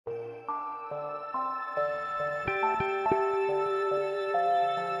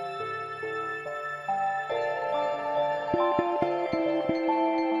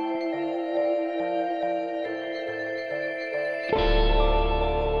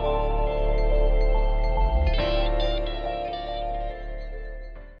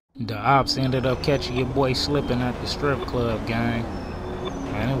ops ended up catching your boy slipping at the strip club, gang.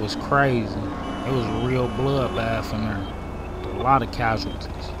 Man, it was crazy. It was a real bloodbath in there. A lot of casualties.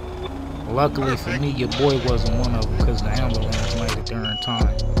 Luckily for me, your boy wasn't one of them because the ambulance made it during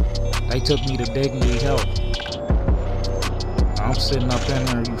time. They took me to Dignity Health. I'm sitting up in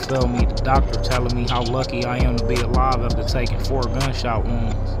there, you feel me, the doctor telling me how lucky I am to be alive after taking 4 gunshot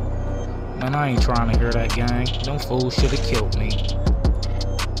wounds. Man, I ain't trying to hear that, gang. Them fools should have killed me.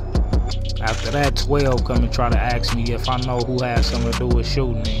 After that, 12 come and try to ask me if I know who had something to do with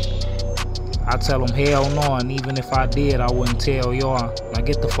shooting me. I tell them hell no, and even if I did, I wouldn't tell y'all. Now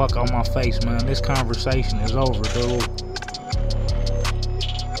get the fuck out my face, man. This conversation is over, dude.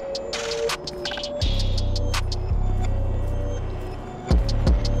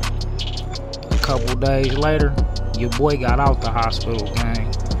 A couple days later, your boy got out the hospital, gang.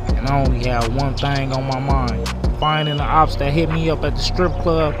 And I only had one thing on my mind. Finding the ops that hit me up at the strip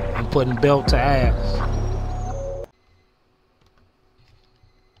club and putting belt to ass.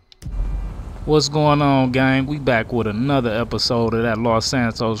 What's going on, gang? We back with another episode of that Los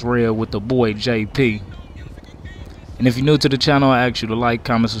Santos Red with the boy JP. And if you're new to the channel, I ask you to like,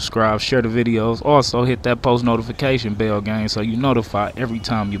 comment, subscribe, share the videos. Also hit that post notification bell, gang, so you notify every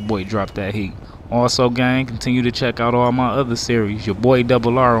time your boy drop that heat. Also, gang, continue to check out all my other series. Your boy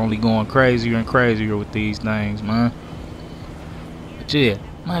Double R only going crazier and crazier with these things, man. But yeah,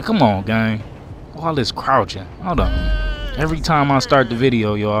 man, come on, gang. All this crouching. Hold on. Every time I start the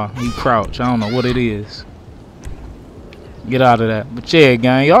video, y'all, you crouch. I don't know what it is. Get out of that. But yeah,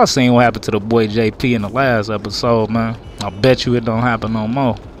 gang, y'all seen what happened to the boy JP in the last episode, man. I bet you it don't happen no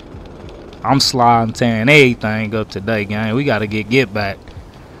more. I'm sliding, tearing everything up today, gang. We gotta get back.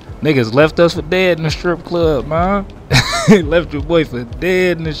 Niggas left us for dead in the strip club, man. Left your boy for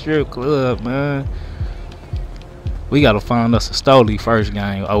dead in the strip club, man. We gotta find us a Stoli first,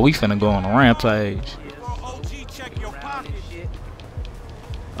 gang. Oh, we finna go on a rampage.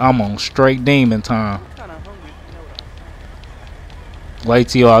 I'm on straight demon time. Wait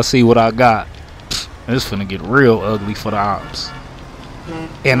till y'all see what I got. It's finna get real ugly for the ops.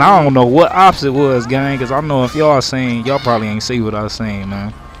 And I don't know what ops it was, gang, because I know if y'all seen, y'all probably ain't see what I seen,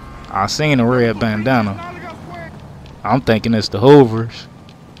 man. I seen a red bandana. I'm thinking it's the Hoovers.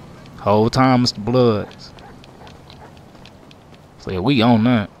 Whole time it's the Bloods. So yeah, we on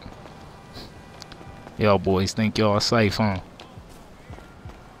that. Y'all boys think y'all safe, huh?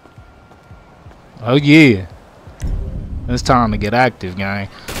 Oh yeah. It's time to get active, gang.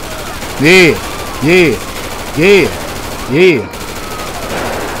 Yeah, yeah, yeah, yeah,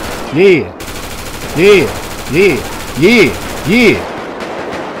 yeah, yeah, yeah, yeah, yeah.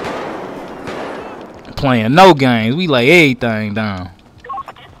 Playing no games, we lay everything down.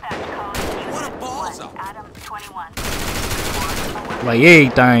 Lay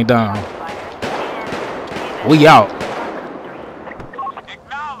everything down. We out.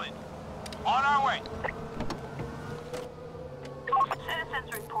 Acknowledge. On our way.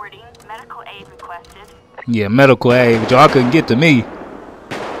 Citizens reporting medical aid requested. Yeah, medical aid, but y'all couldn't get to me.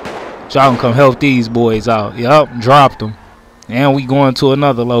 Y'all can come help these boys out. Yup, dropped them. And we going to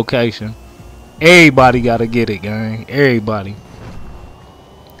another location. Everybody gotta get it, gang. Everybody.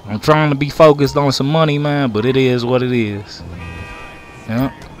 I'm trying to be focused on some money, man, but it is what it is.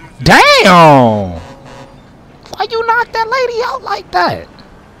 Yeah. Damn! Why you knock that lady out like that?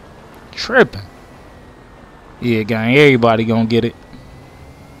 Tripping. Yeah, gang, everybody gonna get it.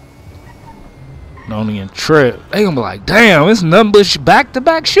 Don't even trip. They gonna be like, damn, it's nothing but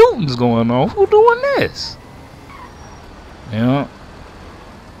back-to-back shootings going on. Who doing this? Yeah.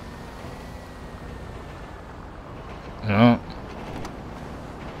 Yeah.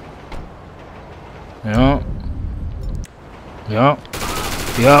 Yeah. Yeah.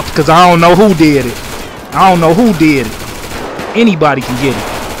 Yeah, because I don't know who did it. I don't know who did it. Anybody can get it.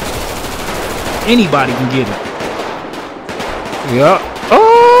 Anybody can get it. Yeah.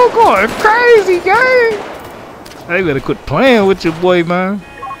 Oh, going crazy, gang. They better quit playing with your boy, man.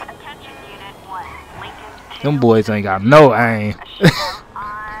 Them boys ain't got no aim.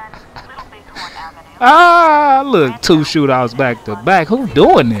 Ah, look, 2 shootouts back to back. Who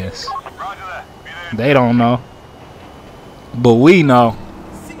doing this? They don't know. But we know.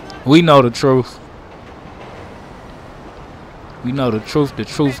 We know the truth. We know the truth. The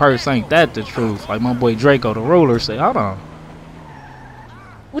truth hurts. Ain't that the truth? Like my boy Draco, the ruler, say, hold on.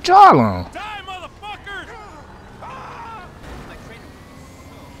 What y'all on?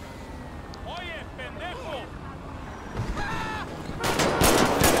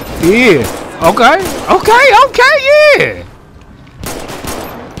 Yeah. Okay, yeah.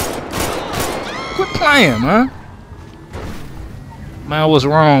 Quit playing, man. Man, what's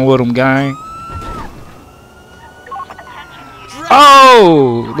wrong with them, gang?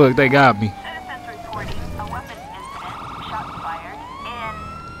 Oh, look, they got me.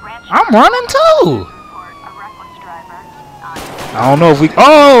 I'm running too. I don't know if we.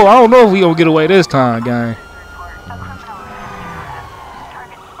 Oh, I don't know if we gonna get away this time, gang.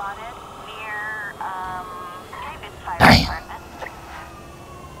 Damn.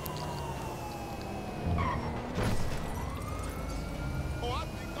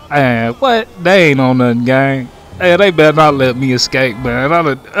 Man, what? They ain't on nothing, gang. Hey, they better not let me escape, man.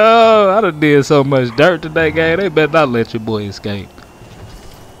 I done did so much dirt today, gang. They better not let your boy escape.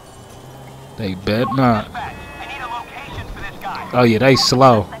 They bet not. Oh yeah, they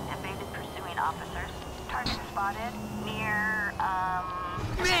slow.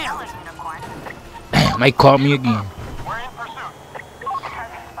 Damn, they caught me again.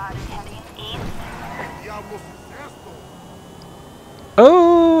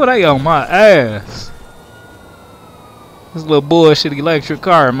 Oh, they on my ass. This little bullshit electric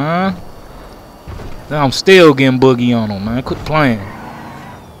car, man. I'm still getting boogie on them, man. Quit playing.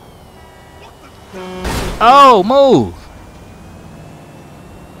 Oh, move.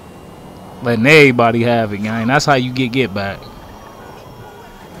 Letting everybody have it, gang. That's how you get back.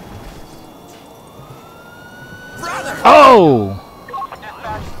 Oh!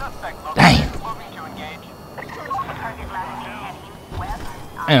 Damn.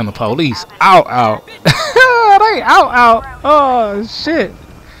 And the police out. They out. Oh, shit.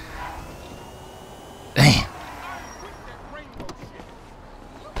 Damn.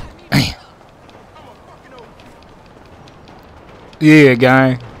 Yeah,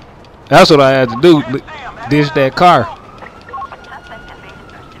 gang. That's what I had to do. Ditch that car.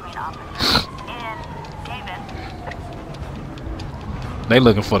 They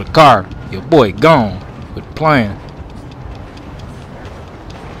looking for the car. Your boy gone. Quit playing.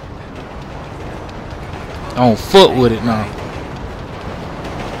 On foot with it now.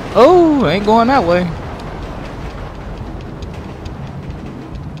 Oh, ain't going that way.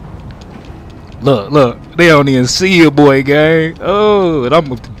 Look, they don't even see your boy, gang. Oh,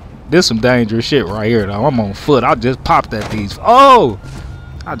 and this some dangerous shit right here, though. I'm on foot. I just popped at these. Oh,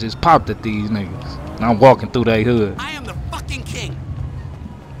 I just popped at these niggas. And I'm walking through their hood. I am the fucking king.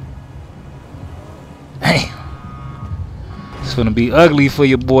 Damn, it's gonna be ugly for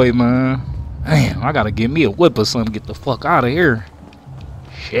your boy, man. Damn, I gotta get me a whip or something. Get the fuck out of here.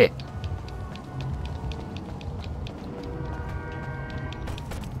 Shit.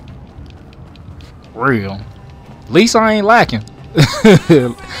 Real. At least I ain't lacking.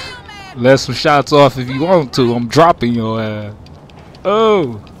 Let some shots off if you want to. I'm dropping your ass.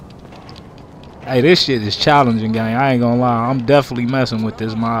 Oh. Hey, this shit is challenging, gang. I ain't gonna lie. I'm definitely messing with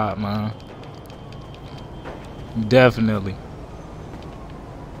this mod, man. Definitely.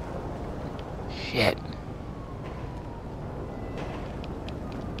 Shit.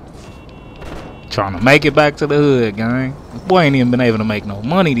 Trying to make it back to the hood, gang. The boy ain't even been able to make no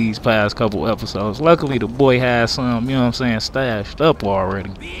money these past couple episodes. Luckily, the boy has some, you know what I'm saying, stashed up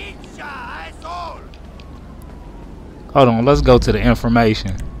already. Hold on, let's go to the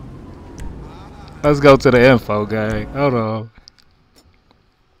information. Let's go to the info, gang. Hold on.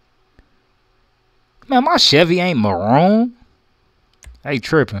 Man, my Chevy ain't maroon. They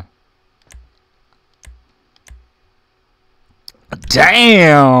tripping.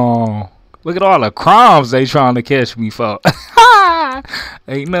 Damn. Look at all the crimes they trying to catch me for.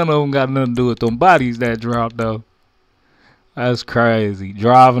 Ain't none of them got nothing to do with them bodies that dropped, though. That's crazy.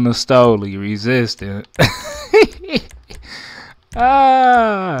 Driving a stoley, resisting.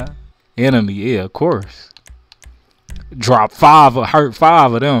 Enemy, yeah, of course. Drop 5 or hurt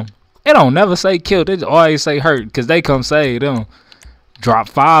 5 of them. It don't never say killed. They always say hurt because they come save them. Drop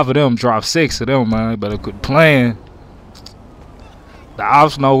 5 of them, drop 6 of them, man. Better quit playing. The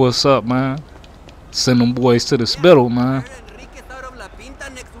ops know what's up, man. Send them boys to the spittle, man.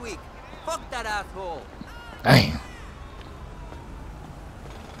 Damn.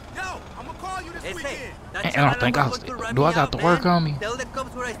 I don't think do I got the work on me?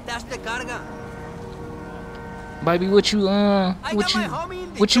 Baby, what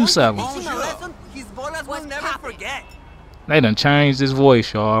you selling? They done changed his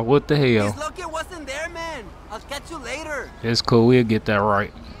voice, y'all. What the hell? I'll catch you later. It's cool. We'll get that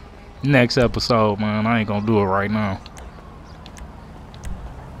right. Next episode, man. I ain't gonna do it right now.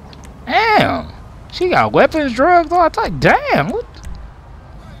 Damn. She got weapons, drugs, all type. Damn. What?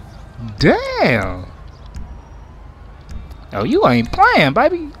 Damn. Oh, you ain't playing,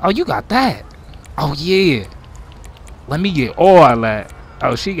 baby. Oh, you got that. Oh, yeah. Let me get all that.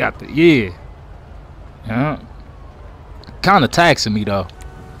 Oh, she got the, yeah. Yeah. kind of taxing me though.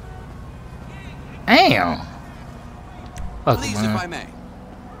 Damn. Fuck, Please, man. if I may.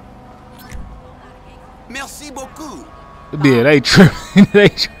 Merci beaucoup. Yeah, they tripping. They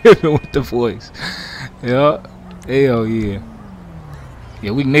tripping with the voice. Yeah. Hell yeah.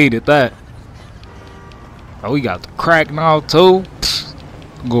 Yeah, we needed that. Oh, we got the crack now too. Pfft,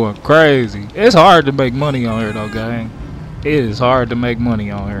 going crazy. It's hard to make money on here though, gang. It is hard to make money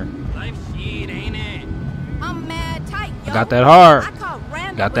on here. Life shit, ain't it? I'm mad tight, yo. Got that hard. I caught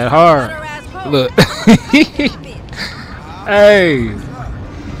random Got with that some hard. butter-ass hoe. Look. Bitch. Hey.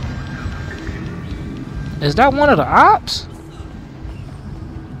 Is that one of the ops?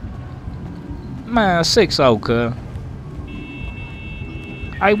 Man, 6-0, cuz.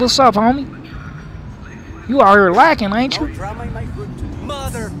 Hey, what's up, homie? You out here lacking, ain't you? Drama in my foot.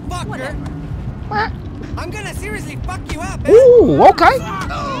 Motherfucker! What? I'm gonna seriously fuck you up, man. Ooh, okay. I'm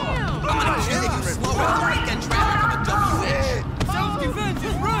gonna kill you slow weekend traffic on the WH. Self-defense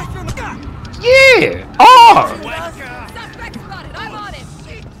is right from the gun. Yeah. Oh. Suspect spotted. I'm on it.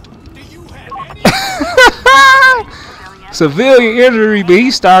 Civilian injury, but he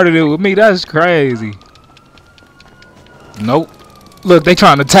started it with me. That's crazy. Nope. Look, they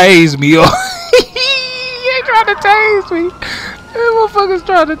trying to tase me. They trying to tase me. Them motherfuckers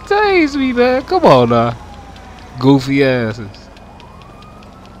trying to tase me, man. Come on now. Goofy asses.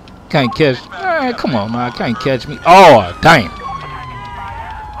 Can't catch. Man, come on now. Can't catch me. Oh, damn.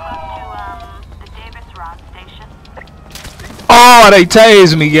 Oh, they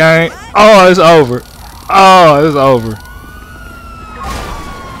tased me, gang. Oh, it's over. Oh, it's over.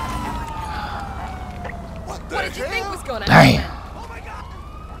 What did you think was gonna Damn.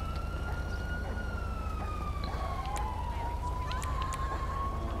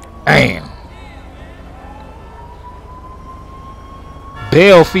 Damn.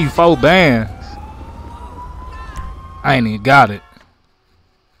 Bail fee 4 bands. I ain't even got it.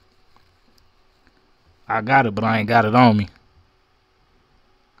 I got it, but I ain't got it on me.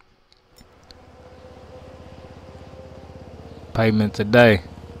 Payment today.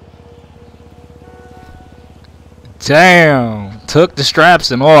 Damn. Took the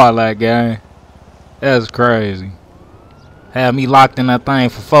straps and all that, gang. That's crazy. Had me locked in that thing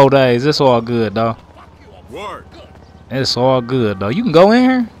for 4 days. It's all good, though. Word. It's all good, though. You can go in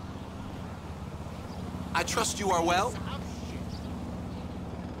here. I trust you are well.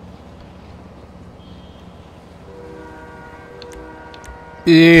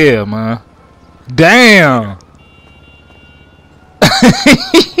 Yeah, man. Damn.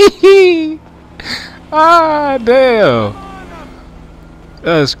 Ah, damn.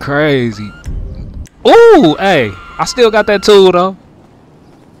 That's crazy. Ooh, hey. I still got that tool, though.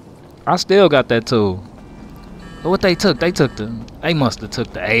 I still got that tool. What they took? They took the... They must have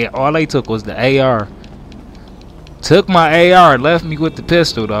took the AR. All they took was the AR. Took my AR and left me with the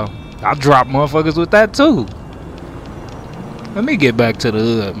pistol, though. I dropped motherfuckers with that, too. Let me get back to the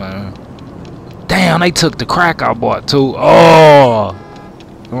hood, man. Damn, they took the crack I bought, too. Oh.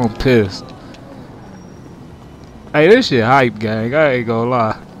 I'm pissed. Hey, this shit hype, gang. I ain't gonna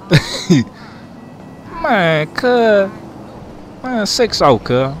lie. Man, cuz. Man, 6-0,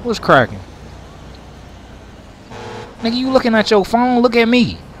 cuz. What's cracking? Nigga, you looking at your phone? Look at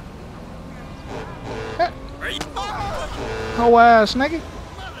me. Hoe ass, nigga.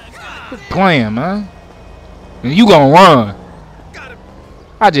 Quit playing, man. And you gonna run.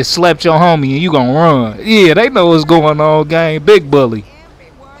 I just slapped your homie and you gonna run. Yeah, they know what's going on, gang. Big bully.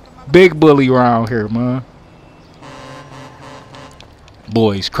 Big bully around here, man.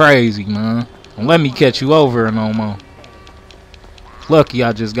 Boy's crazy, man. Don't let me catch you over here no more. Lucky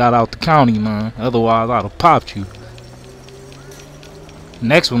I just got out the county, man. Otherwise, I'd have popped you.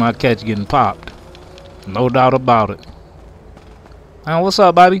 Next one I catch getting popped. No doubt about it. Man, what's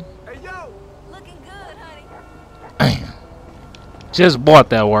up, baby? Hey, yo. Looking good, honey. Damn. Just bought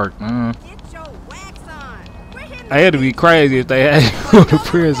that work, man. Get your wax on. We're hitting I had to be crazy if they had you in the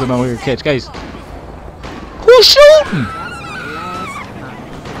prison on here to catch cases. Who's shooting?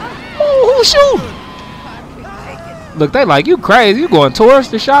 Who's shooting? Look, they like, you crazy. You going towards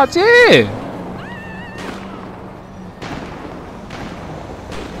the shots? Yeah.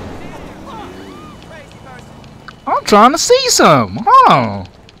 I'm trying to see something. Hold on.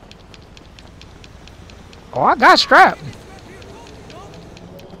 Oh, I got strap.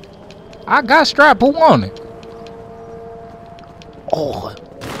 I got strap. Who want it? Oh.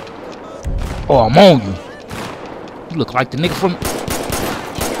 Oh, I'm on you. You look like the nigga from...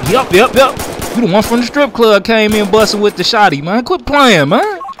 Yup. You the one from the strip club came in busting with the shotty, man. Quit playing, man.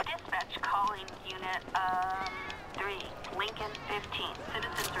 Dispatch calling unit 3, Lincoln 15.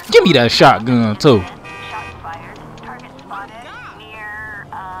 Citizens Give me that shotgun, too. shots fired. Target spotted.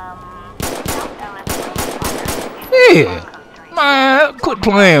 Yeah. Man, quit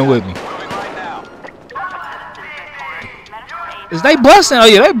playing with me. Moving right now. Is they busting? Oh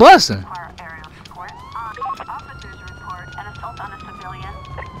yeah, they busting. Require aerial support. Officers report an assault on a civilian.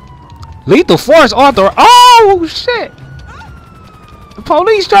 Lethal force author. Oh shit. The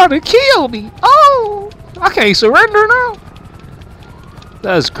police trying to kill me. Oh, I can't surrender now.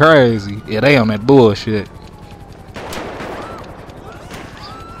 That's crazy. Yeah, they on that bullshit.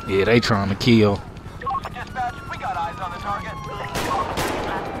 Yeah, they trying to kill. Dispatch, we got eyes on the target.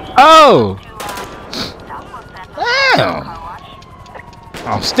 Oh, damn.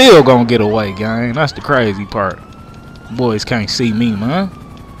 I'm still gonna get away, gang. That's the crazy part. Boys can't see me, man.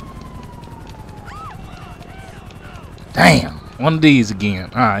 Damn. One of these again.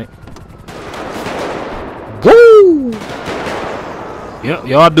 Alright. Woo! Yep,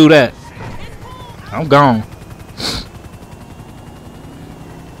 y'all do that. I'm gone.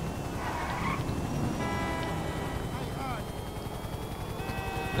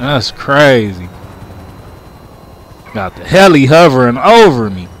 That's crazy. Got the heli hovering over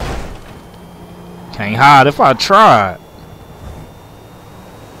me. Can't hide if I tried.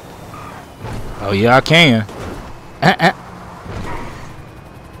 Oh yeah, I can.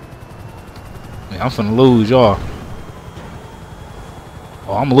 Man, I'm finna lose y'all.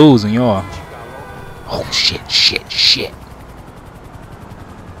 Oh, I'm losing y'all. Oh shit, shit, shit.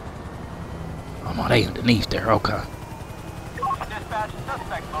 Oh no, they underneath there. Okay. Dispatch,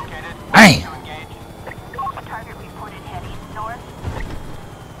 suspect located. Damn. To engage. Target reported heading north.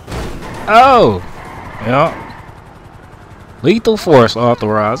 Oh. Yeah. Lethal force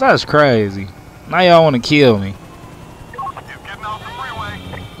authorized. That's crazy. Now y'all want to kill me. You've getting off the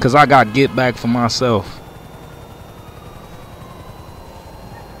freeway. Cause I got get back for myself.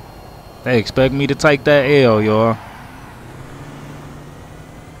 They expect me to take that L, y'all.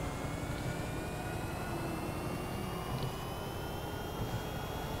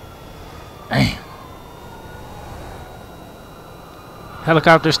 Damn.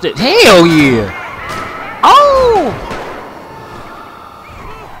 Helicopter stick. Hell yeah. Oh.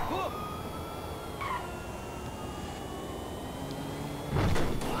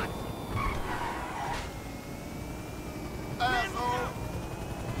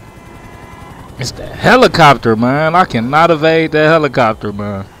 It's the helicopter, man. I cannot evade that helicopter,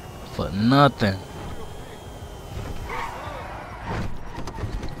 man. For nothing.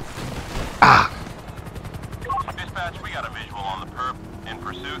 Ah. Dispatch, we got a visual on the perp. In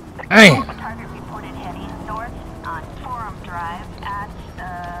pursuit. Damn. Target reported heading north on Forum Drive at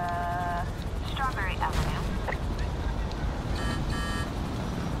Strawberry Avenue.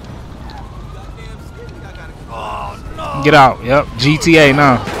 Get out. Yep. GTA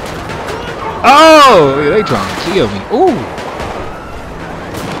now. Oh, yeah, they trying to kill me. Ooh.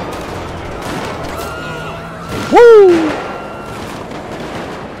 Woo.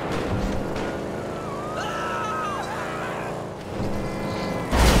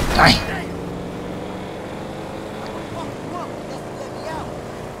 Dang.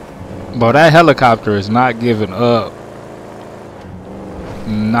 Bro, that helicopter is not giving up.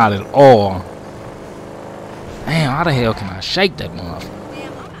 Not at all. Damn, how the hell can I shake that motherfucker?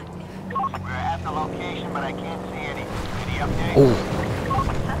 We're at the location, but I can't see any updates. Ooh.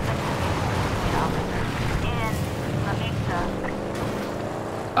 In La Mesa.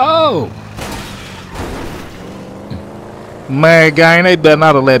 Oh. Man, gang, they better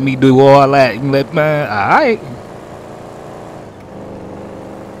not have let me do all that. You let man, alright.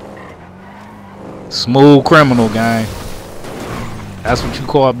 Smooth criminal, gang. That's what you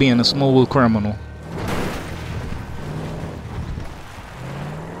call being a smooth criminal.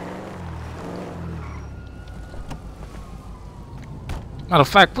 Matter of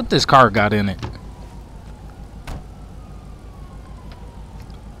fact, what this car got in it?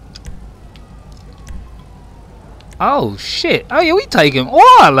 Oh shit! Oh yeah, we taking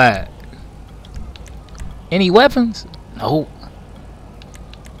all that. Any weapons? Nope.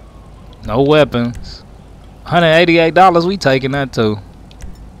 No weapons. $188. We taking that too.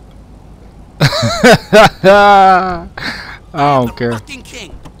 I don't care.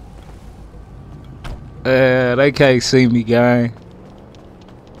 They can't see me, gang.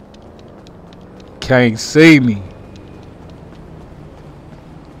 Can't see me.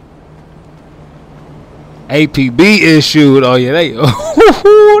 APB issued. Oh yeah, they they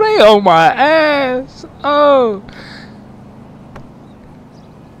on my ass. Oh.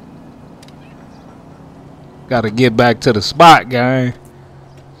 Gotta get back to the spot, gang.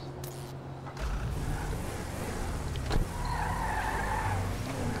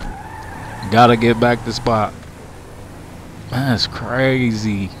 Gotta get back to the spot. That's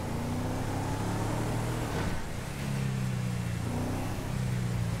crazy.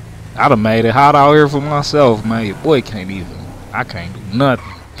 I done made it hot out here for myself, man. Your boy can't even. I can't do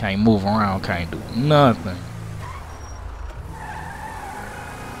nothing. Can't move around. Can't do nothing.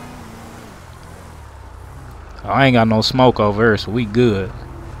 I ain't got no smoke over here, so we good. Watch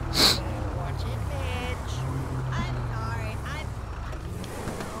it, bitch. I'm sorry.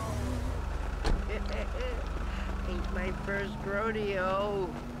 Ain't my first rodeo.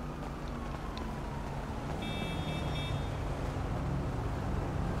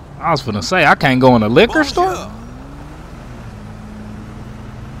 I was finna say, I can't go in a liquor store?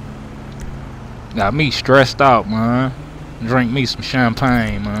 Got me stressed out, man. Drink me some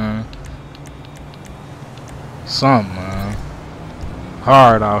champagne, man. Something, man.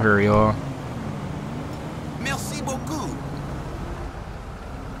 Hard out here, y'all. Merci beaucoup.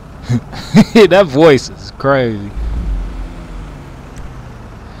 That voice is crazy.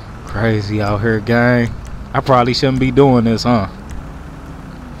 Crazy out here, gang. I probably shouldn't be doing this, huh?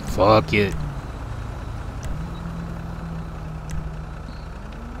 Fuck it.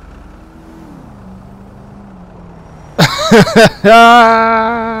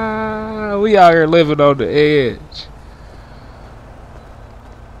 We out here living on the edge.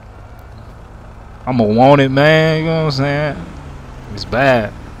 I'm a wanted man, you know what I'm saying? It's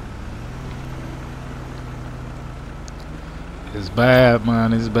bad. It's bad,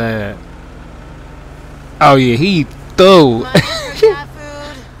 man. It's bad. Oh yeah, he threw.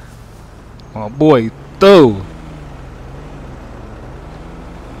 My boy threw.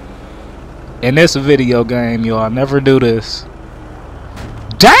 And it's a video game, y'all. Never do this.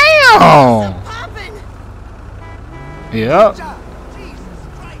 Damn! Yep.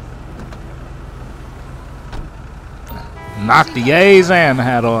 Knocked the A's and the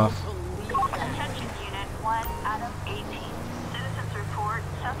hat off. Attention unit 1 out of 18. Citizens report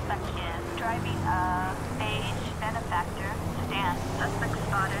suspect is driving a beige benefactor sedan. Suspect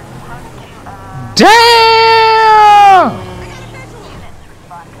spotted. Close to Damn! units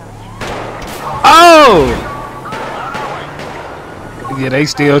respond code. Oh! Yeah, they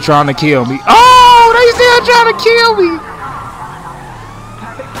still trying to kill me. Oh, they still trying to kill me.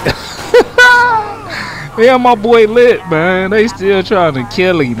 Yeah, my boy lit, man. They still trying to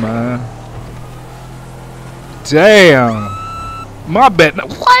kill him, man. Damn. My bad.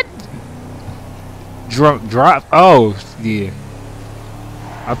 What? Drunk drive. Oh, yeah.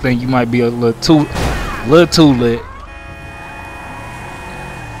 I think you might be a little too lit.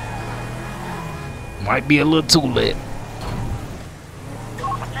 Might be a little too lit.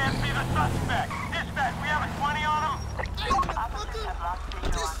 Can't see the suspect. Dispatch, we have a 20 on him. Officers have lost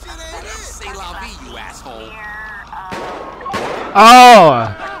visual on suspect. Say la vie, you asshole. Near,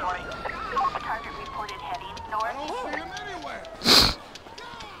 Oh! target reported heading north.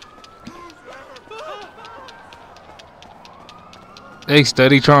 They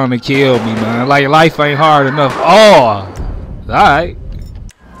steady trying to kill me, man. Like life ain't hard enough. Oh! Alright.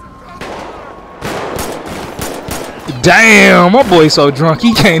 Damn, my boy so drunk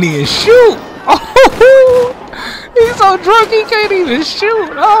he can't even shoot. Oh, he's so drunk he can't even shoot.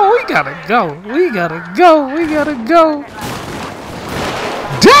 Oh, we gotta go. We gotta go. We gotta go.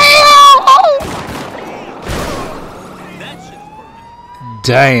 Damn! Oh.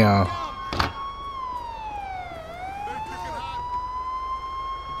 Damn.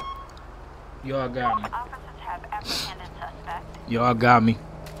 Y'all got me. Officers have apprehended suspect. Y'all got me.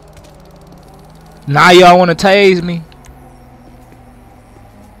 Now y'all want to tase me?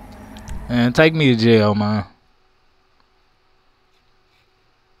 And take me to jail, man.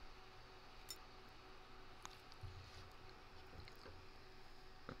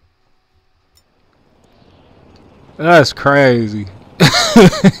 That's crazy.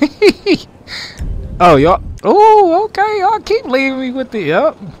 Oh, y'all. Oh, okay. Y'all keep leaving me with the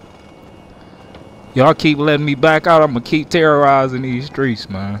yup. Y'all keep letting me back out. I'm gonna keep terrorizing these streets,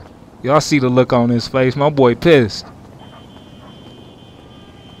 man. Y'all see the look on his face. My boy pissed.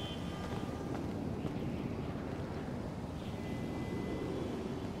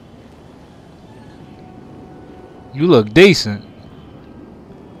 You look decent.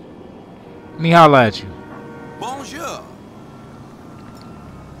 Let me holla at you. Bonjour.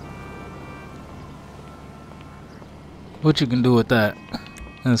 What you can do with that?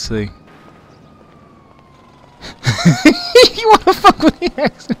 Let's see. You wanna fuck with the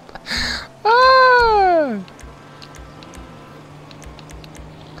accent? Ah.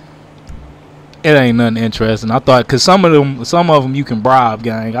 It ain't nothing interesting. I thought, cause some of them you can bribe,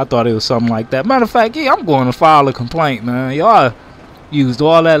 gang. I thought it was something like that. Matter of fact, yeah, I'm going to file a complaint, man. Y'all used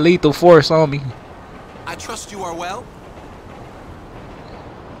all that lethal force on me. I trust you are well.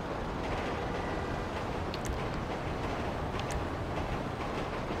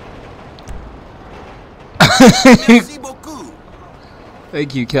 Merci beaucoup. They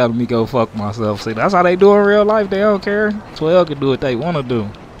keep telling me go fuck myself. See, that's how they do in real life. They don't care. 12 can do what they want to do.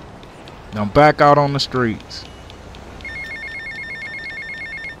 I'm back out on the streets.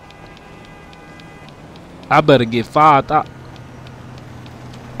 I better get 5,000.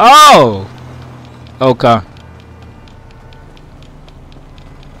 Oh! Okay.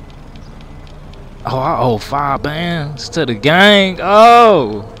 Oh, I owe 5 bands to the gang.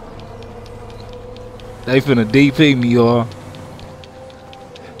 Oh! They finna DP me, y'all.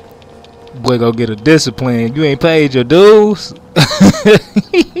 Boy, go get a discipline. You ain't paid your dues.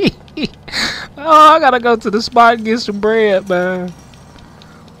 Oh, I gotta go to the spot and get some bread, man.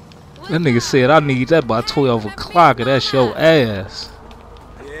 That nigga said I need that by 12 o'clock, and that's your ass.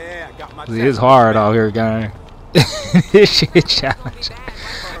 Yeah, I got my See, it's hard out here, gang. This shit challenging.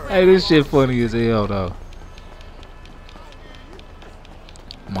 Hey, this shit funny as hell, though.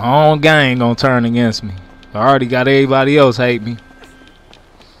 My own gang gonna turn against me. I already got everybody else hate me.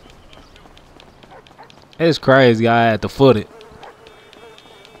 It's crazy I had to foot it.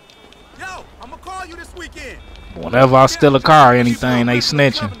 Yo, I'm gonna call you this weekend. Whenever I steal a car or anything, they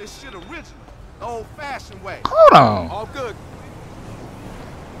snitching. Old-fashioned way. Hold on. All good.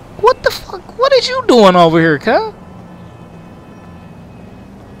 What the fuck? What is you doing over here, cuz?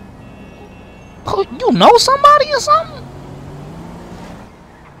 Oh, you know somebody or something?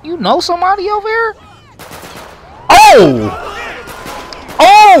 You know somebody over here? Oh!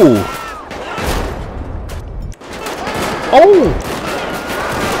 Oh! Oh!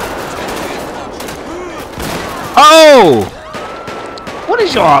 Oh! What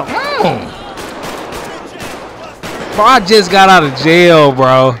is y'all? Bro, I just got out of jail,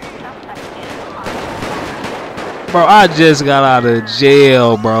 bro. Bro, I just got out of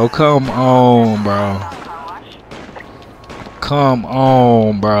jail, bro. Come on, bro. Come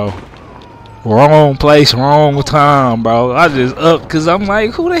on, bro. Wrong place, wrong time, bro. I just up because I'm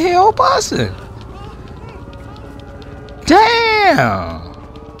like, who the hell busting? Damn.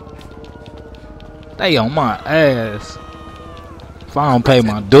 They on my ass. If I don't pay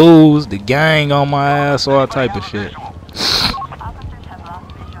my dues, the gang on my ass, all type of shit. Officers have lost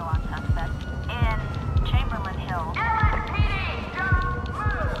visual on suspect in Chamberlain Hills.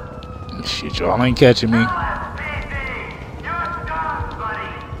 Shit, y'all ain't catching me.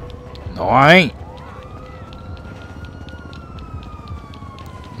 No, I ain't.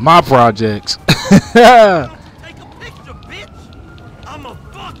 My projects. Take a picture, bitch. I'ma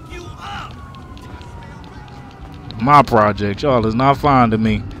fuck you up. My project, y'all is not finding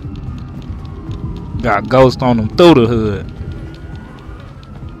me. Got ghost on them through the hood.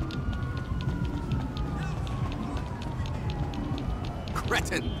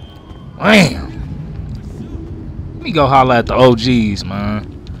 Cretin. Damn. Let me go holler at the OGs, man.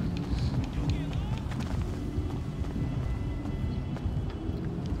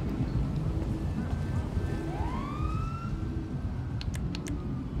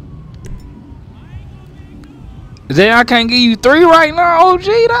 Then I can't give you 3 right now, OG?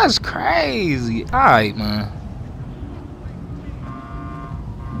 That's crazy. Alright, man.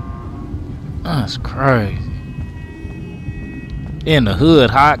 That's crazy. In the hood,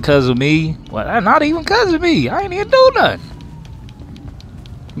 hot cause of me. Well, not even cause of me. I ain't even do nothing.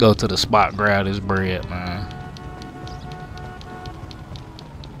 Go to the spot, grab this bread, man.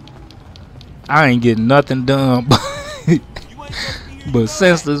 I ain't getting nothing done but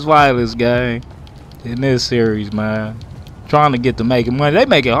senseless violence, gang. In this series, man. Trying to get to making money. They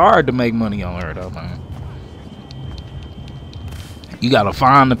make it hard to make money on her, though, man. You gotta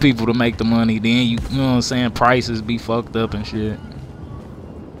find the people to make the money. Then you know what I'm saying? Prices be fucked up and shit.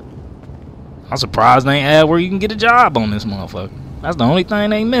 I'm surprised they ain't add where you can get a job on this motherfucker. That's the only thing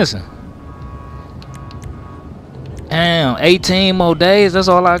they missing. Damn, 18 more days. That's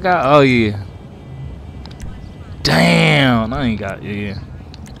all I got. Oh yeah. Damn, I ain't got. Yeah.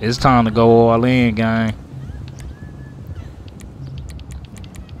 It's time to go all in, gang.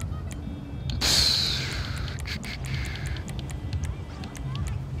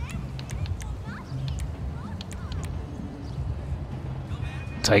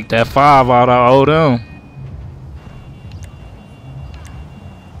 Take that 5 out, I owe them.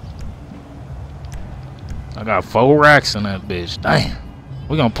 I got 4 racks in that bitch. Damn.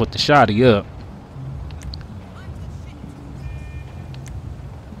 We gonna put the shotty up.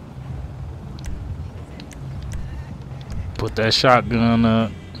 Put that shotgun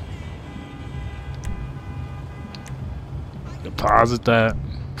up. Deposit that.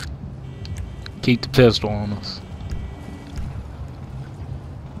 Keep the pistol on us.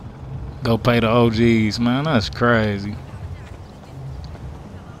 Go pay the OGs, man. That's crazy.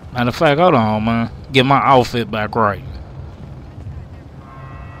 Matter of fact, hold on, man. Get my outfit back right.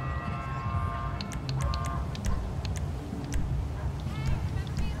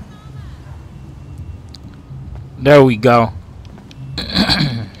 There we go.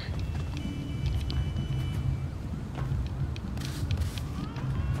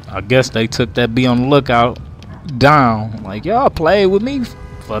 I guess they took that be on the lookout down. Like, y'all played with me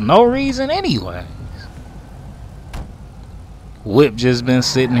for no reason anyway. Whip just been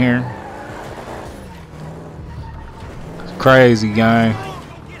sitting here. It's crazy, gang.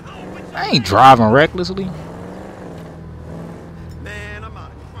 I ain't driving recklessly. Man, I'm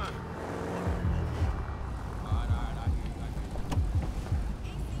out of front.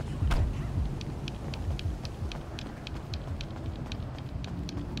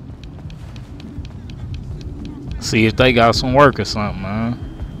 See if they got some work or something, man.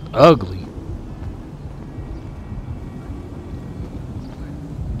 Ugly.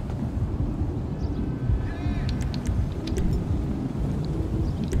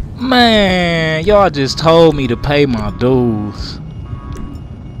 Man, y'all just told me to pay my dues.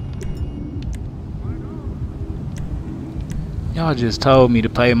 Y'all just told me to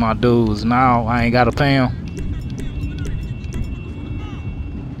pay my dues. Now I ain't gotta pay them.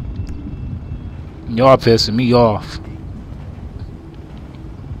 Y'all pissing me off.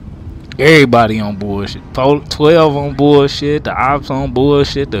 Everybody on bullshit. 12 on bullshit. The ops on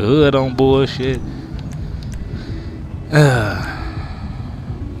bullshit. The hood on bullshit.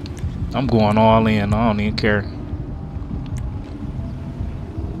 I'm going all in. I don't even care.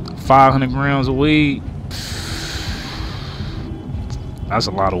 500 grams of weed. That's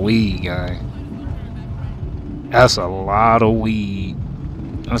a lot of weed, guy. That's a lot of weed.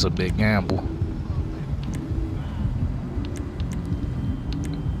 That's a big gamble.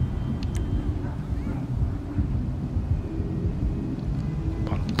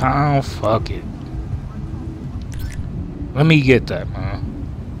 Pound, fuck it. Let me get that, man.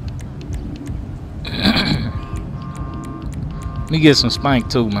 Let me get some spank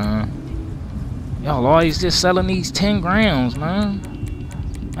too, man. Y'all always just selling these 10 grams, man.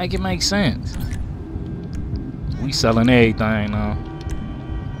 Make it make sense. We selling everything now.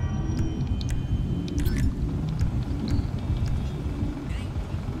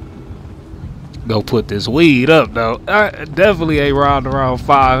 Go put this weed up though. I definitely ain't riding around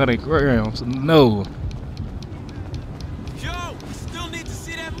 500 grams. No. Yo, we still need to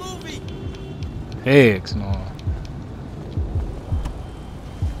see that movie. Heck no.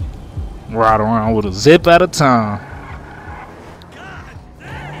 Ride around with a zip at a time.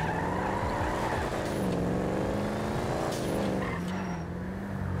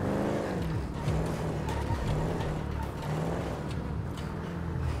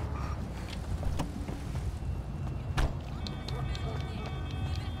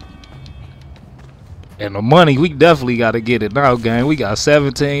 And the money, we definitely got to get it now, gang. We got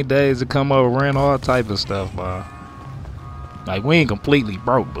 17 days to come over, rent all type of stuff, man. Like, we ain't completely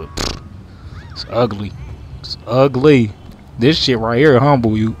broke, but pff, it's ugly. It's ugly. This shit right here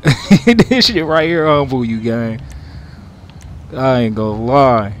humble you. This shit right here humble you, gang. I ain't gonna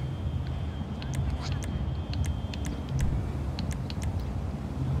lie.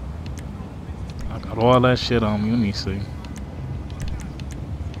 I got all that shit on me. Let me see.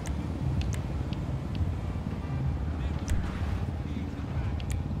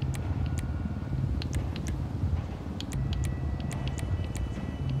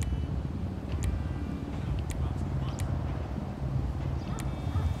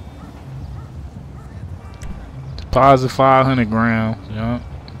 Deposit 500 grams, yeah.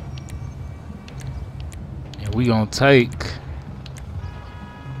 And we gonna take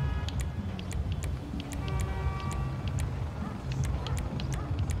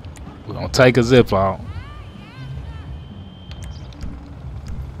a zip out.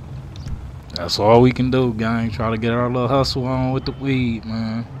 That's all we can do, gang. Try to get our little hustle on with the weed,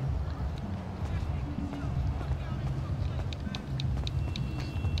 man.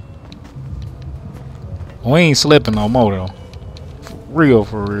 We ain't slipping no more though.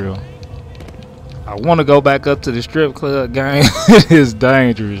 For real. I want to go back up to the strip club, gang. It's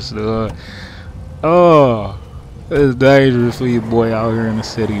dangerous, dude. Oh, it's dangerous for you boy out here in the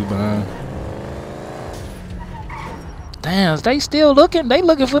city, man. Damn, they still looking? They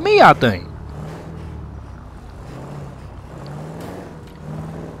looking for me, I think.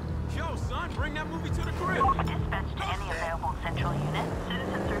 Yo, son, bring that movie to the crib. Dispatch to any available central unit.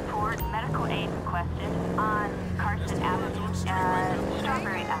 Citizens report medical aid requested on Carson Avenue,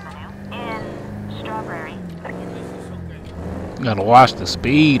 Strawberry Avenue, in Strawberry. Gotta watch the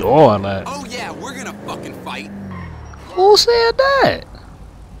speed, all that. Oh yeah, we're gonna fucking fight. Who said that?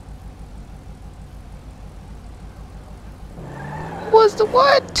 was the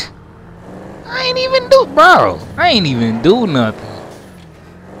what? I ain't even do, bro. I ain't even do nothing.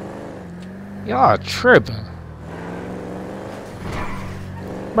 Y'all tripping.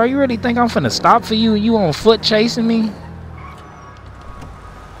 Bro, you really think I'm finna stop for you and you on foot chasing me?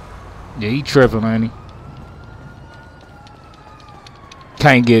 Yeah, he tripping, ain't he?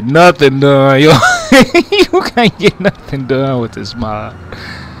 Can't get nothing done, yo. You can't get nothing done with this mod.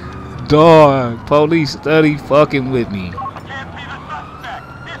 Dog, police study fucking with me.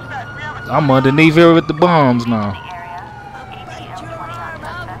 I'm underneath here with the bombs now.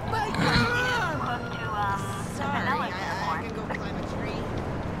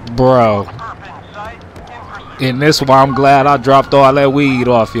 Bro. And this why I'm glad I dropped all that weed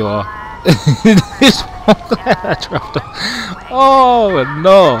off, y'all. This why I'm glad I dropped off. Oh,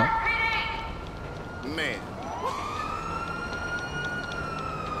 no. Man.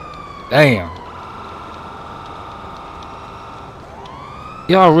 Damn.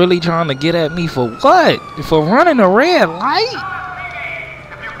 Y'all really trying to get at me for what? For running a red light?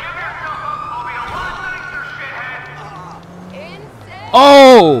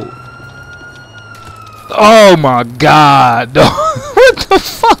 Oh! Oh my God! What the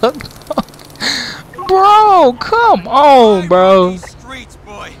fuck? Bro, come on, bro. Streets,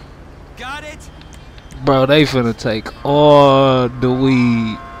 boy. Got it? Bro, they finna take all the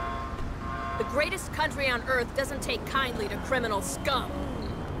weed. The greatest country on earth doesn't take kindly to criminal scum.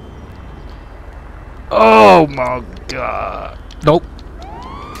 Oh my God. Nope.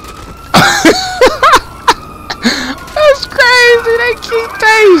 That's crazy. They keep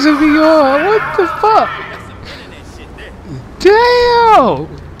tasing me on. What the fuck? Damn.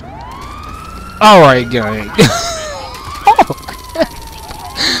 Alright, gang.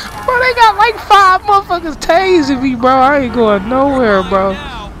 Bro, they got like 5 motherfuckers tasing me, bro. I ain't going nowhere, bro.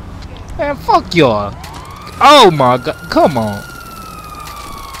 Man, fuck y'all. Oh my God. Come on.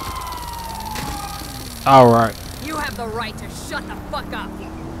 Alright. You have the right to shut the fuck up.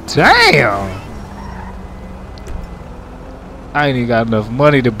 Damn. I ain't even got enough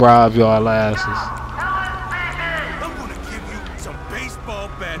money to bribe y'all asses. I'm gonna give you some baseball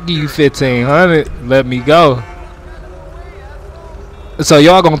bat. Give you 1,500. Let me go. So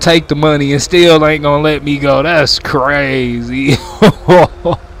y'all gonna take the money and still ain't gonna let me go. That's crazy.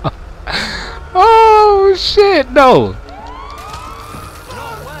 Oh shit, no.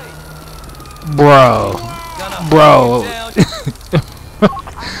 Bro.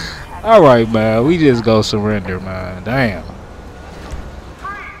 Alright, man. We just go surrender, man. Damn.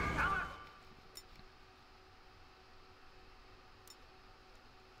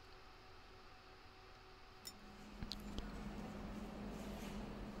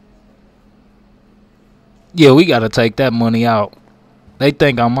 Yeah, we gotta take that money out. They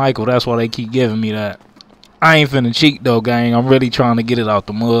think I'm Michael. That's why they keep giving me that. I ain't finna cheat, though, gang. I'm really trying to get it out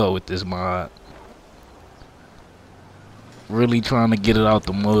the mud with this mod. Really trying to get it out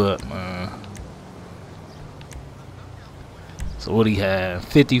the mud, man. So what he had?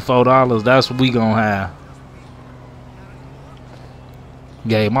 $54. That's what we gonna have.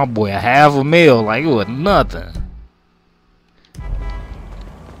 Gave my boy a $500,000 like it was nothing.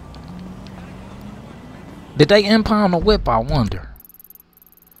 Did they impound the whip, I wonder?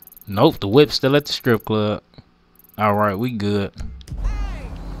 Nope, the whip's still at the strip club. Alright, we good.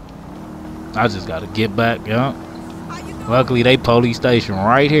 I just gotta get back, yeah. Luckily, they police station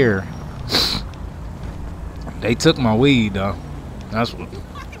right here. They took my weed, though. That's what.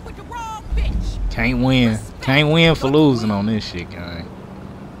 Can't win. Can't win for losing on this shit, gang.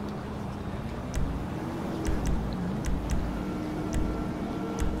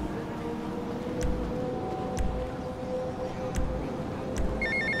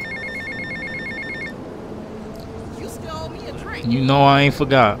 You know I ain't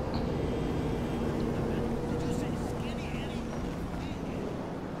forgot.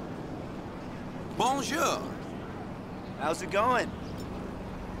 Bonjour. How's it going?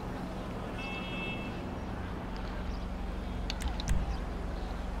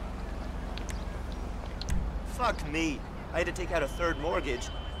 Fuck me. I had to take out a third mortgage.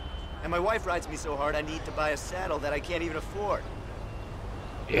 And my wife rides me so hard I need to buy a saddle that I can't even afford.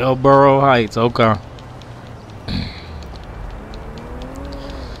 Elborough Heights, okay.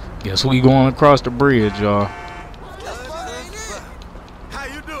 Guess we going across the bridge, y'all. How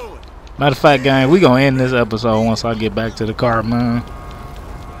you doing? Matter of fact, gang, we gonna end this episode once I get back to the car, man.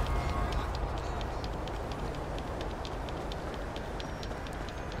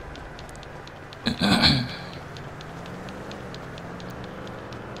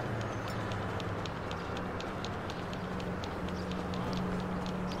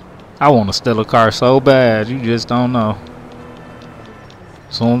 I want to steal a car so bad, you just don't know.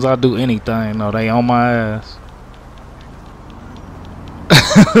 As soon as I do anything, though, they on my ass.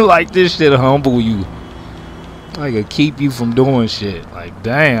 Like, this shit humble you. Like, it keep you from doing shit. Like,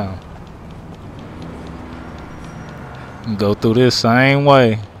 damn. You go through this same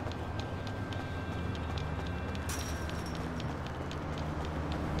way.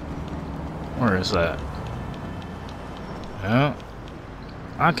 Where is that? Yeah.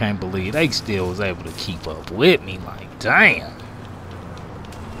 I can't believe they still was able to keep up with me. Like, damn.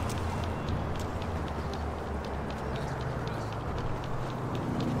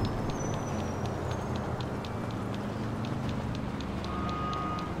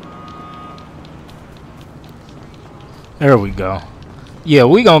 There we go. Yeah,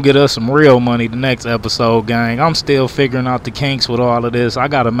 we gonna get us some real money the next episode, gang. I'm still figuring out the kinks with all of this. I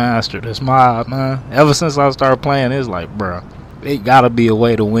gotta master this mod, man. Ever since I started playing, it's like, bruh, it gotta be a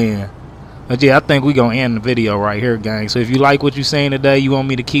way to win. But yeah, I think we gonna end the video right here, gang. So if you like what you seen today, you want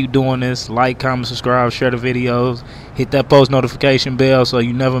me to keep doing this, like, comment, subscribe, share the videos, hit that post notification bell so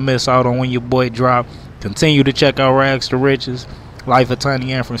you never miss out on when your boy drop. Continue to check out Rags to Riches, Life of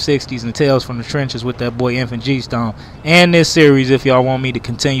Tiny Ann from 60s, and Tales from the Trenches with that boy Infant G Stone, and this series if y'all want me to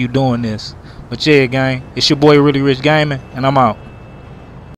continue doing this. But yeah, gang, it's your boy Really Rich Gaming, and I'm out.